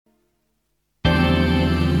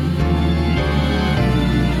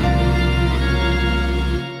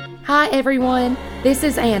Hi everyone, this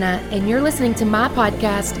is Anna, and you're listening to my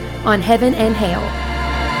podcast on Heaven and Hell.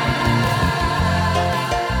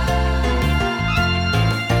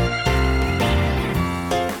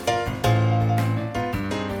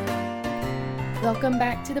 Welcome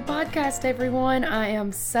back to the podcast, everyone. I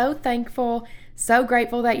am so thankful, so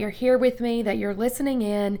grateful that you're here with me, that you're listening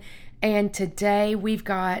in, and today we've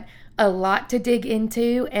got a lot to dig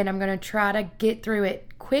into, and I'm going to try to get through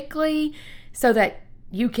it quickly so that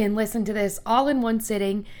you can listen to this all in one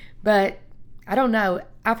sitting. But I don't know,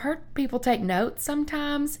 I've heard people take notes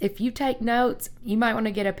sometimes. If you take notes, you might want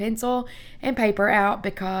to get a pencil and paper out,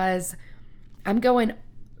 because I'm going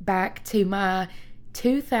back to my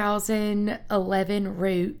 2011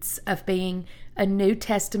 roots of being a New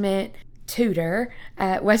Testament tutor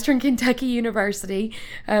at Western Kentucky University.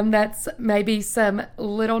 That's maybe some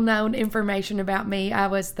little known information about me. I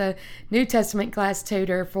was the New Testament class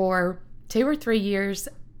tutor for 2 or 3 years,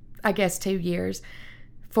 I guess 2 years,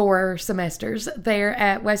 4 semesters there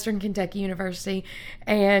at Western Kentucky University.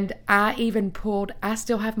 And I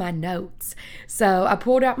still have my notes. So I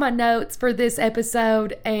pulled out my notes for this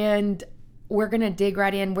episode, and we're going to dig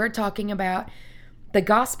right in. We're talking about the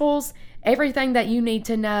Gospels, everything that you need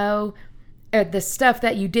to know, the stuff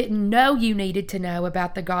that you didn't know you needed to know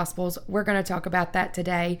about the Gospels. We're going to talk about that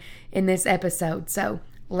today in this episode. So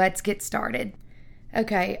let's get started.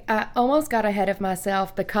 Okay, I almost got ahead of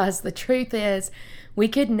myself, because the truth is we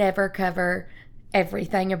could never cover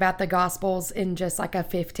everything about the Gospels in just like a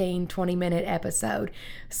 15-20 minute episode.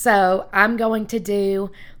 So I'm going to do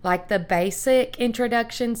like the basic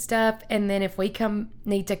introduction stuff, and then if we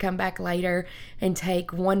need to come back later and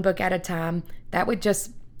take one book at a time, that would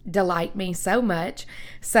just delight me so much.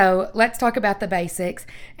 So let's talk about the basics,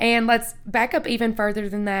 and let's back up even further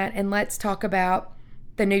than that, and let's talk about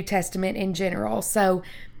the New Testament in general. So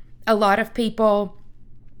a lot of people,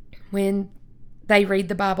 when they read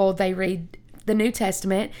the Bible, they read the New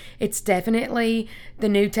Testament. It's definitely, the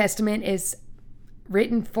New Testament is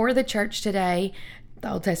written for the church today.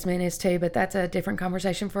 The Old Testament is too, but that's a different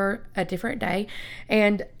conversation for a different day.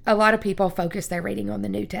 And a lot of people focus their reading on the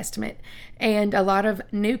New Testament. And a lot of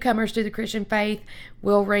newcomers to the Christian faith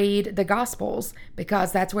will read the Gospels,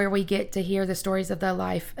 because that's where we get to hear the stories of the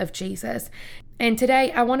life of Jesus. And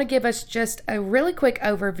today I want to give us just a really quick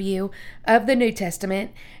overview of the New Testament.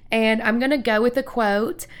 And I'm going to go with a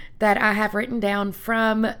quote that I have written down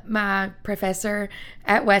from my professor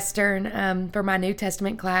at Western for my New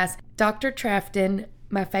Testament class, Dr. Trafton,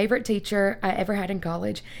 my favorite teacher I ever had in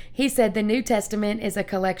college. He said, "The New Testament is a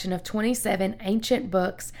collection of 27 ancient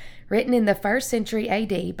books written in the 1st century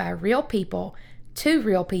AD by real people, to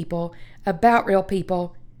real people, about real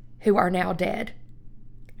people who are now dead."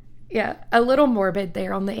 Yeah, a little morbid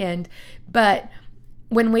there on the end, but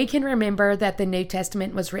when we can remember that the New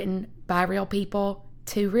Testament was written by real people,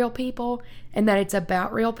 to real people, and that it's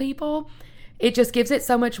about real people, it just gives it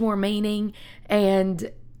so much more meaning.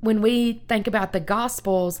 And when we think about the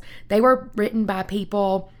Gospels, they were written by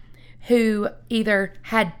people who either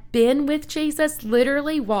had been with Jesus,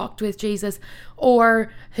 literally walked with Jesus, or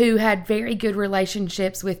who had very good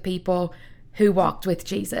relationships with people who walked with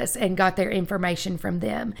Jesus and got their information from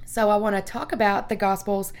them. So I want to talk about the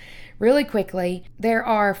Gospels really quickly. There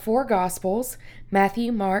are 4 Gospels: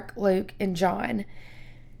 Matthew, Mark, Luke, and John.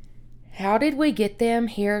 How did we get them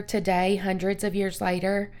here today, hundreds of years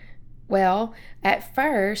later? Well, at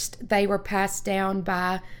first, they were passed down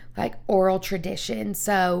by like oral tradition.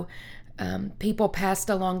 So people passed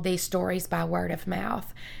along these stories by word of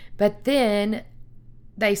mouth. But then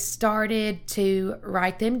they started to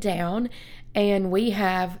write them down, and we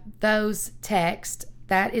have those texts.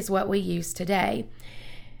 That is what we use today.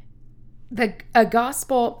 A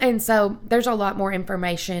gospel, and so there's a lot more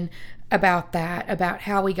information about that, about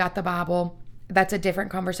how we got the Bible. That's a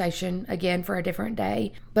different conversation, again, for a different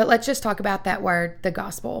day. But let's just talk about that word, the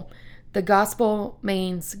gospel. The gospel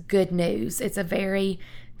means good news. It's a very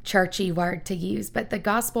churchy word to use, but the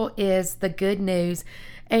gospel is the good news.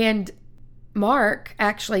 And Mark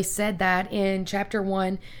actually said that in chapter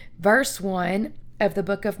 1, verse 1 of the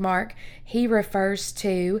book of Mark. He refers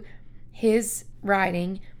to his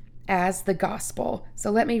writing as the gospel.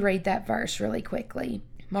 So let me read that verse really quickly.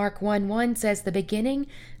 Mark 1:1 says, "The beginning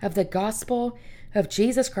of the gospel of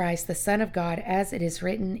Jesus Christ, the Son of God, as it is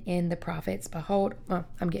written in the prophets. Behold,"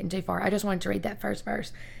 I'm getting too far. I just wanted to read that first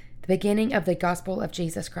verse. "The beginning of the gospel of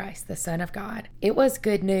Jesus Christ, the Son of God." It was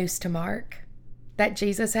good news to Mark that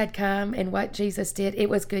Jesus had come, and what Jesus did, it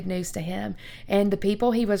was good news to him. And the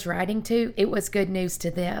people he was writing to, it was good news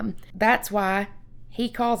to them. That's why he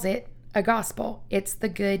calls it a gospel. It's the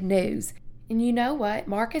good news. And you know what?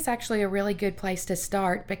 Mark is actually a really good place to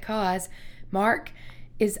start because Mark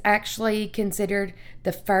is actually considered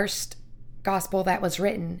the first gospel that was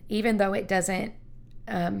written, even though it doesn't,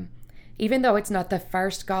 even though it's not the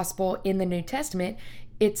first gospel in the New Testament.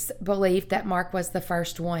 It's believed that Mark was the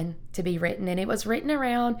first one to be written, and it was written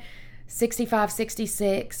around 65,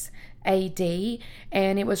 66 AD,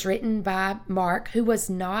 and it was written by Mark, who was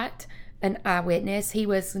not an eyewitness. He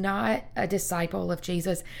was not a disciple of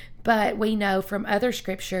Jesus, but we know from other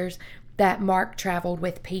scriptures that Mark traveled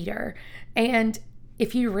with Peter. And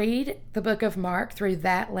if you read the book of Mark through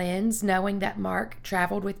that lens, knowing that Mark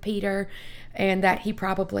traveled with Peter and that he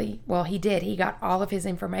did. He got all of his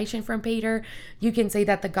information from Peter. You can see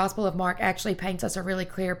that the Gospel of Mark actually paints us a really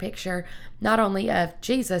clear picture, not only of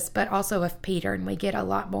Jesus, but also of Peter. And we get a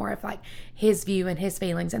lot more of like his view and his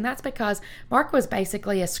feelings. And that's because Mark was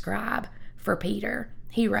basically a scribe for Peter.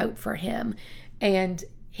 He wrote for him and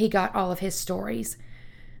he got all of his stories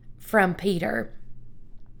from Peter.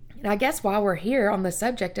 And I guess while we're here on the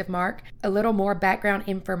subject of Mark, a little more background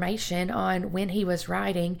information on when he was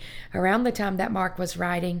writing. Around the time that Mark was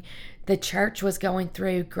writing, the church was going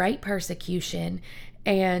through great persecution,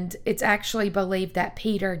 and it's actually believed that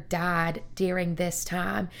Peter died during this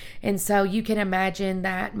time. And so you can imagine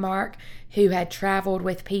that Mark, who had traveled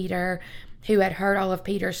with Peter, who had heard all of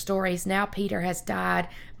Peter's stories, now Peter has died.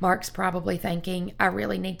 Mark's probably thinking, I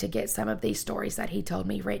really need to get some of these stories that he told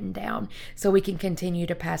me written down so we can continue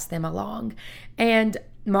to pass them along. And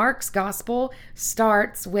Mark's gospel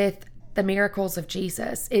starts with the miracles of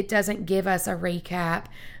Jesus. It doesn't give us a recap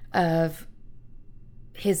of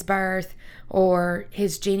his birth or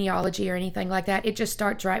his genealogy or anything like that. It just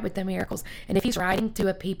starts right with the miracles. And if he's writing to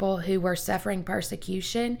a people who were suffering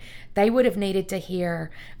persecution, they would have needed to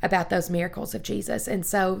hear about those miracles of Jesus. And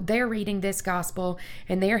so they're reading this gospel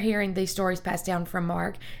and they're hearing these stories passed down from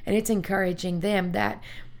Mark, and it's encouraging them that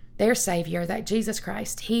their Savior, that Jesus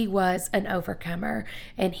Christ, he was an overcomer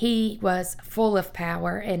and he was full of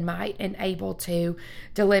power and might and able to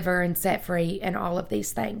deliver and set free and all of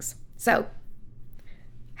these things. So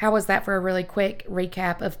how was that for a really quick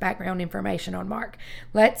recap of background information on Mark?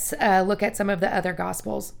 Let's look at some of the other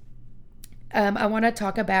Gospels. I want to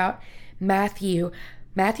talk about Matthew.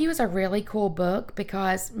 Matthew is a really cool book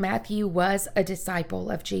because Matthew was a disciple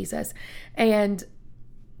of Jesus. And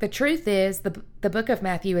the truth is the book of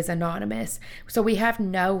Matthew is anonymous. So we have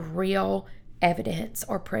no real evidence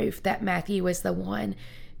or proof that Matthew is the one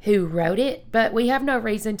who wrote it, but we have no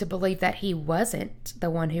reason to believe that he wasn't the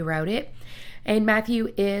one who wrote it. And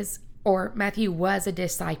Matthew was a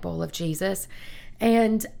disciple of Jesus.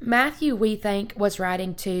 And Matthew, we think, was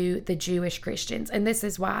writing to the Jewish Christians. And this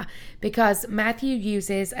is why. Because Matthew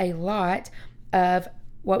uses a lot of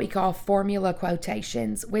what we call formula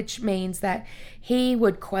quotations, which means that he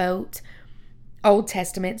would quote Old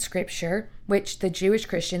Testament scripture, which the Jewish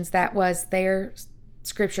Christians, that was their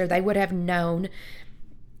scripture. They would have known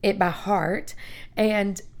it by heart.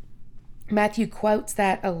 And Matthew quotes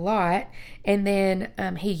that a lot, and then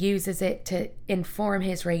he uses it to inform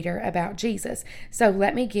his reader about Jesus. So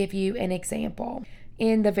let me give you an example.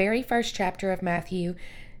 In the very first chapter of Matthew,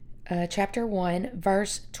 chapter 1,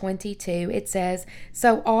 verse 22, it says,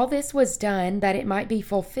 "So all this was done that it might be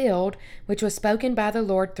fulfilled, which was spoken by the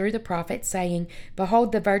Lord through the prophet, saying,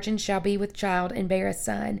 Behold, the virgin shall be with child and bear a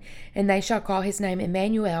son, and they shall call his name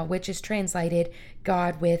Emmanuel, which is translated,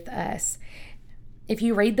 God with us." If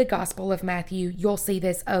you read the Gospel of Matthew, you'll see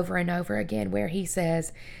this over and over again where he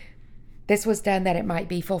says, this was done that it might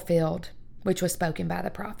be fulfilled, which was spoken by the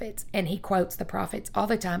prophets. And he quotes the prophets all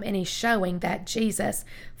the time, and he's showing that Jesus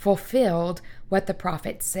fulfilled what the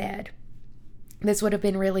prophets said. This would have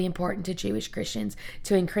been really important to Jewish Christians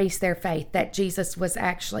to increase their faith that Jesus was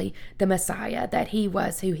actually the Messiah, that he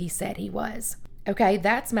was who he said he was. Okay,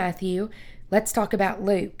 that's Matthew. Let's talk about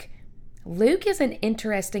Luke. Luke is an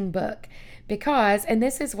interesting book because, and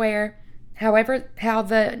this is where, how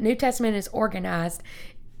the New Testament is organized,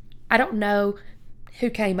 I don't know who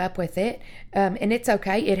came up with it, and it's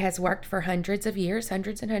okay. It has worked for hundreds and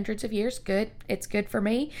hundreds of years. Good. It's good for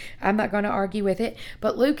me. I'm not going to argue with it.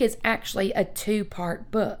 But Luke is actually a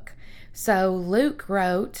 2-part book. So Luke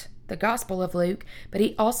wrote the Gospel of Luke, but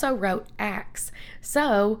he also wrote Acts.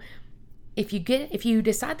 So if you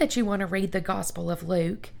decide that you want to read the Gospel of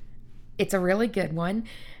Luke, it's a really good one.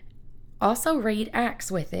 Also read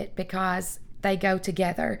Acts with it because they go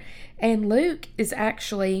together. And Luke is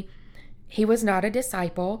actually, he was not a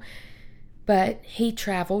disciple, but he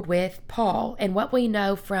traveled with Paul. And what we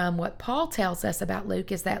know from what Paul tells us about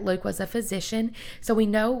Luke is that Luke was a physician. So we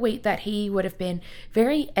know that he would have been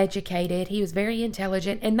very educated. He was very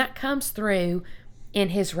intelligent. And that comes through in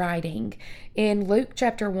his writing. In Luke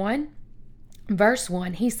chapter 1, verse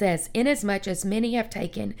 1, he says, "Inasmuch as many have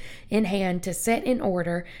taken in hand to set in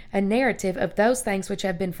order a narrative of those things which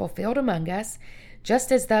have been fulfilled among us,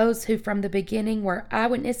 just as those who from the beginning were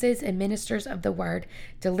eyewitnesses and ministers of the word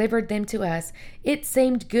delivered them to us, it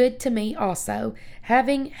seemed good to me also,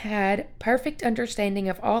 having had perfect understanding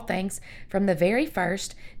of all things from the very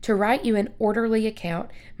first, to write you an orderly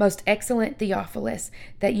account, most excellent Theophilus,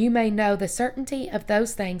 that you may know the certainty of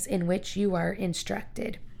those things in which you were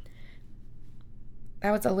instructed."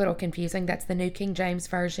 That was a little confusing. That's the New King James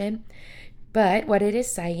Version. But what it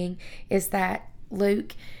is saying is that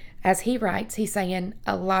Luke, as he writes, he's saying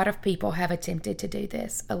a lot of people have attempted to do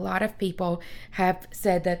this. A lot of people have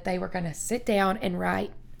said that they were going to sit down and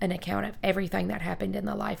write an account of everything that happened in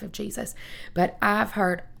the life of Jesus. But I've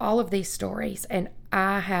heard all of these stories and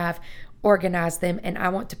I have organized them and I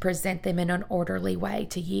want to present them in an orderly way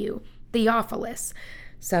to you. Theophilus.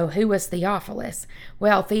 So who was Theophilus?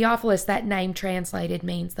 Well, Theophilus, that name translated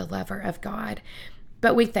means the lover of God.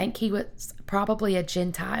 But we think he was probably a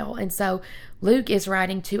Gentile. And so Luke is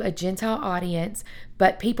writing to a Gentile audience,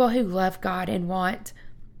 but people who love God and want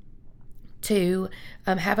to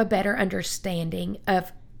have a better understanding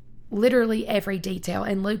of literally every detail.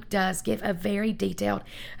 And Luke does give a very detailed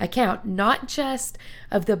account, not just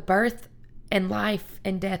of the birth and life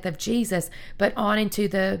and death of Jesus, but on into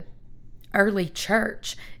the early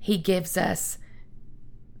church. He gives us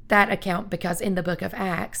that account because in the book of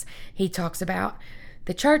Acts, he talks about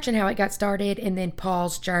the church and how it got started and then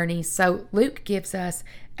Paul's journey. So Luke gives us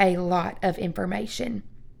a lot of information.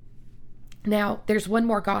 Now, there's one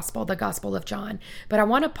more gospel, the Gospel of John, but I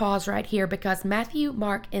want to pause right here because Matthew,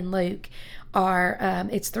 Mark, and Luke are,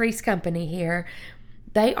 it's Three's Company here.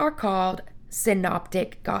 They are called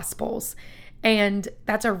synoptic gospels. And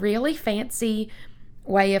that's a really fancy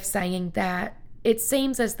way of saying that it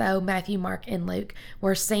seems as though Matthew, Mark, and Luke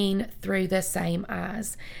were seen through the same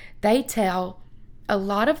eyes. They tell a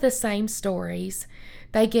lot of the same stories.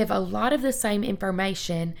 They give a lot of the same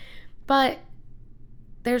information, but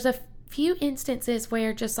there's a few instances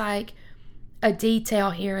where just like a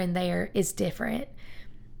detail here and there is different.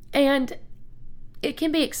 And it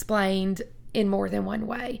can be explained in more than one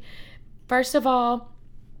way. First of all,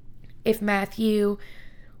 if Matthew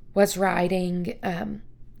was writing,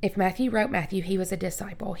 if Matthew wrote Matthew, he was a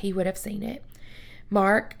disciple. He would have seen it.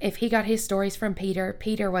 Mark, if he got his stories from Peter,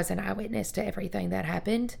 Peter was an eyewitness to everything that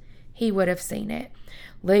happened. He would have seen it.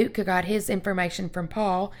 Luke got his information from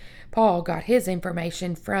Paul. Paul got his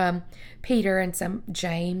information from Peter and some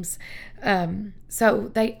James.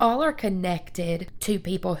 So they all are connected to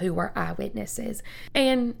people who were eyewitnesses.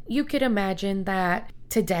 And you could imagine that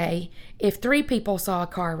today, if three people saw a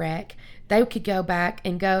car wreck, they could go back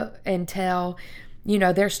and tell,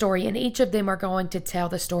 their story, and each of them are going to tell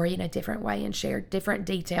the story in a different way and share different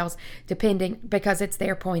details because it's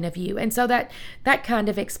their point of view. And so that kind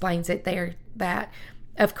of explains it there, that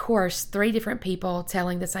of course, three different people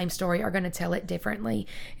telling the same story are going to tell it differently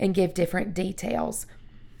and give different details.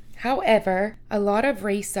 However, a lot of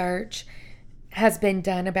research has been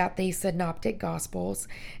done about these synoptic gospels,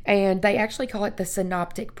 and they actually call it the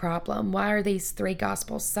synoptic problem. Why are these three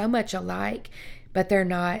gospels so much alike, but they're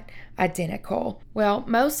not identical? Well,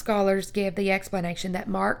 most scholars give the explanation that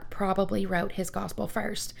Mark probably wrote his gospel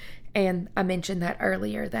first, and I mentioned that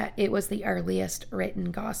earlier, that it was the earliest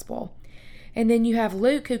written gospel. And then you have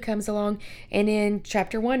Luke, who comes along, and in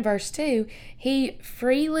chapter 1, verse 2, he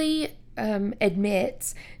freely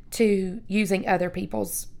admits to using other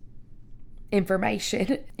people's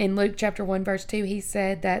information. In Luke chapter 1, verse 2, he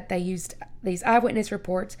said that they used these eyewitness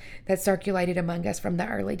reports that circulated among us from the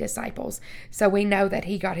early disciples. So we know that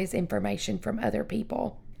he got his information from other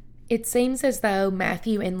people. It seems as though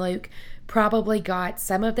Matthew and Luke probably got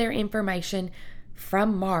some of their information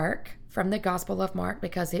from Mark, from the Gospel of Mark,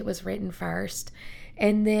 because it was written first.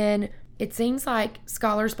 And then it seems like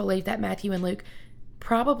scholars believe that Matthew and Luke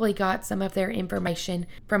probably got some of their information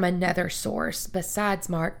from another source besides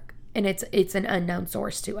Mark, and it's an unknown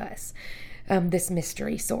source to us, this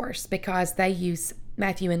mystery source, because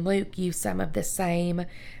Matthew and Luke use some of the same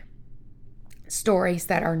stories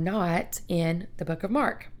that are not in the book of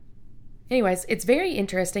Mark. Anyways, it's very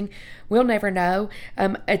interesting. We'll never know.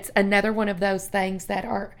 It's another one of those things that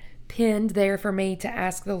are pinned there for me to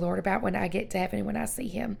ask the Lord about when I get to heaven and when I see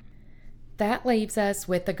him. That leaves us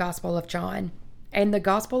with the Gospel of John. And the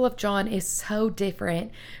Gospel of John is so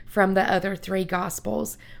different from the other three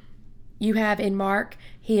Gospels. You have in Mark,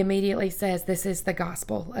 he immediately says, this is the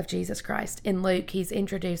gospel of Jesus Christ. In Luke, he's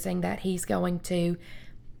introducing that he's going to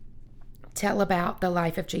tell about the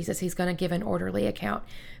life of Jesus. He's going to give an orderly account.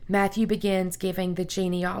 Matthew begins giving the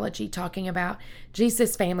genealogy, talking about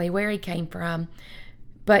Jesus' family, where he came from.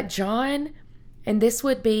 But John, and this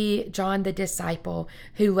would be John the disciple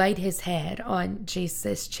who laid his head on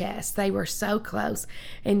Jesus' chest. They were so close.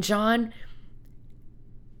 And John,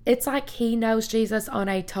 it's like he knows Jesus on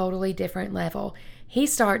a totally different level. He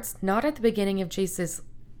starts not at the beginning of Jesus'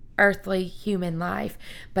 earthly human life,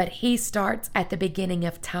 but he starts at the beginning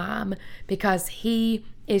of time, because he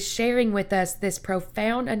is sharing with us this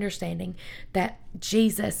profound understanding that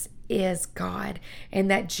Jesus is God and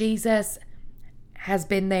that Jesus has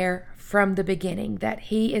been there from the beginning, that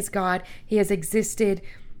he is God. He has existed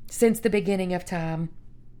since the beginning of time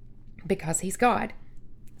because he's God.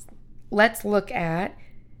 Let's look at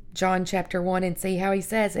John chapter 1 and see how he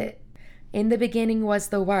says it. In the beginning was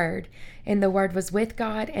the Word, and the Word was with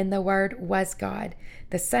God, and the Word was God.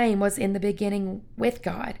 The same was in the beginning with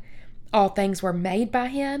God. All things were made by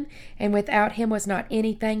him, and without him was not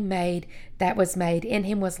anything made that was made. In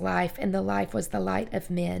him was life, and the life was the light of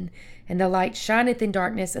men. And the light shineth in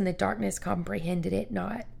darkness, and the darkness comprehended it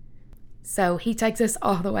not. So he takes us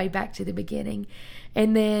all the way back to the beginning.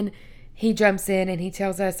 And then he jumps in and he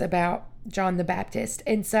tells us about John the Baptist.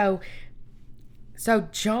 And so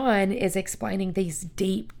John is explaining these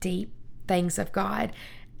deep, deep things of God.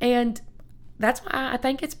 And that's why I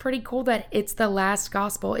think it's pretty cool that it's the last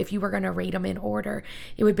gospel. If you were going to read them in order,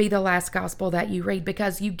 it would be the last gospel that you read,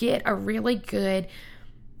 because you get a really good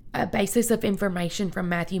basis of information from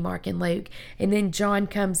Matthew, Mark, and Luke. And then John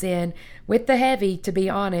comes in with the heavy, to be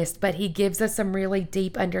honest, but he gives us some really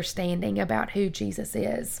deep understanding about who Jesus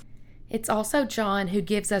is. It's also John who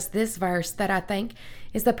gives us this verse that I think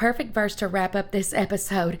is the perfect verse to wrap up this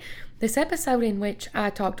episode. This episode in which I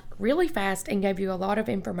talked really fast and gave you a lot of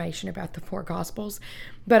information about the 4 Gospels.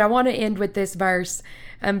 But I want to end with this verse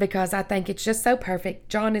because I think it's just so perfect.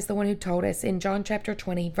 John is the one who told us in John chapter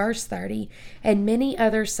 20, verse 30, and many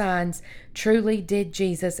other signs truly did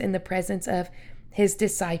Jesus in the presence of his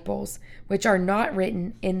disciples, which are not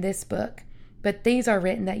written in this book. But these are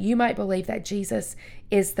written that you might believe that Jesus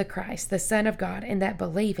is the Christ, the Son of God, and that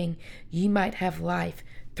believing you might have life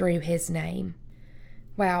through his name.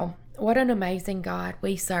 Wow, what an amazing God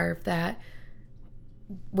we serve, that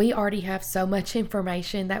we already have so much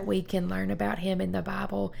information that we can learn about him in the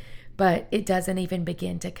Bible, but it doesn't even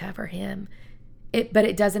begin to cover him. It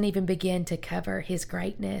doesn't even begin to cover his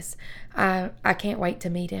greatness. I can't wait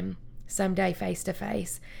to meet him someday face to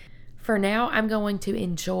face. For now, I'm going to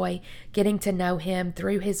enjoy getting to know him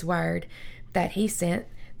through his word that he sent,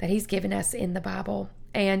 that he's given us in the Bible.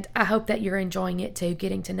 And I hope that you're enjoying it too,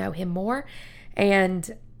 getting to know him more. And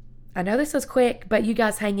I know this was quick, but you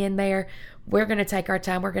guys hang in there. We're going to take our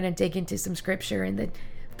time. We're going to dig into some scripture in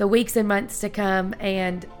the weeks and months to come.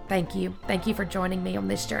 And thank you. Thank you for joining me on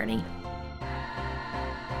this journey.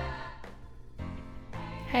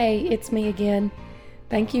 Hey, it's me again.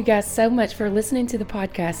 Thank you guys so much for listening to the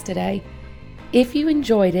podcast today. If you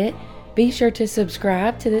enjoyed it, be sure to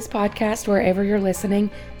subscribe to this podcast wherever you're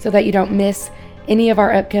listening so that you don't miss any of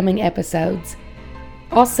our upcoming episodes.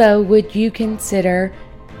 Also, would you consider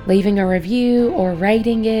leaving a review or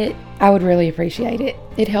rating it? I would really appreciate it.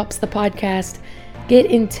 It helps the podcast get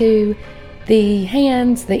into the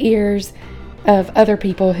hands, the ears of other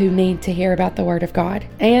people who need to hear about the Word of God.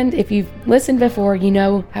 And if you've listened before, you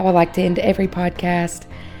know how I like to end every podcast.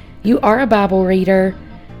 You are a Bible reader.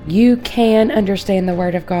 You can understand the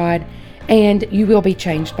Word of God, and you will be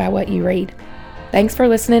changed by what you read. Thanks for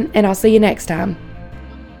listening, and I'll see you next time.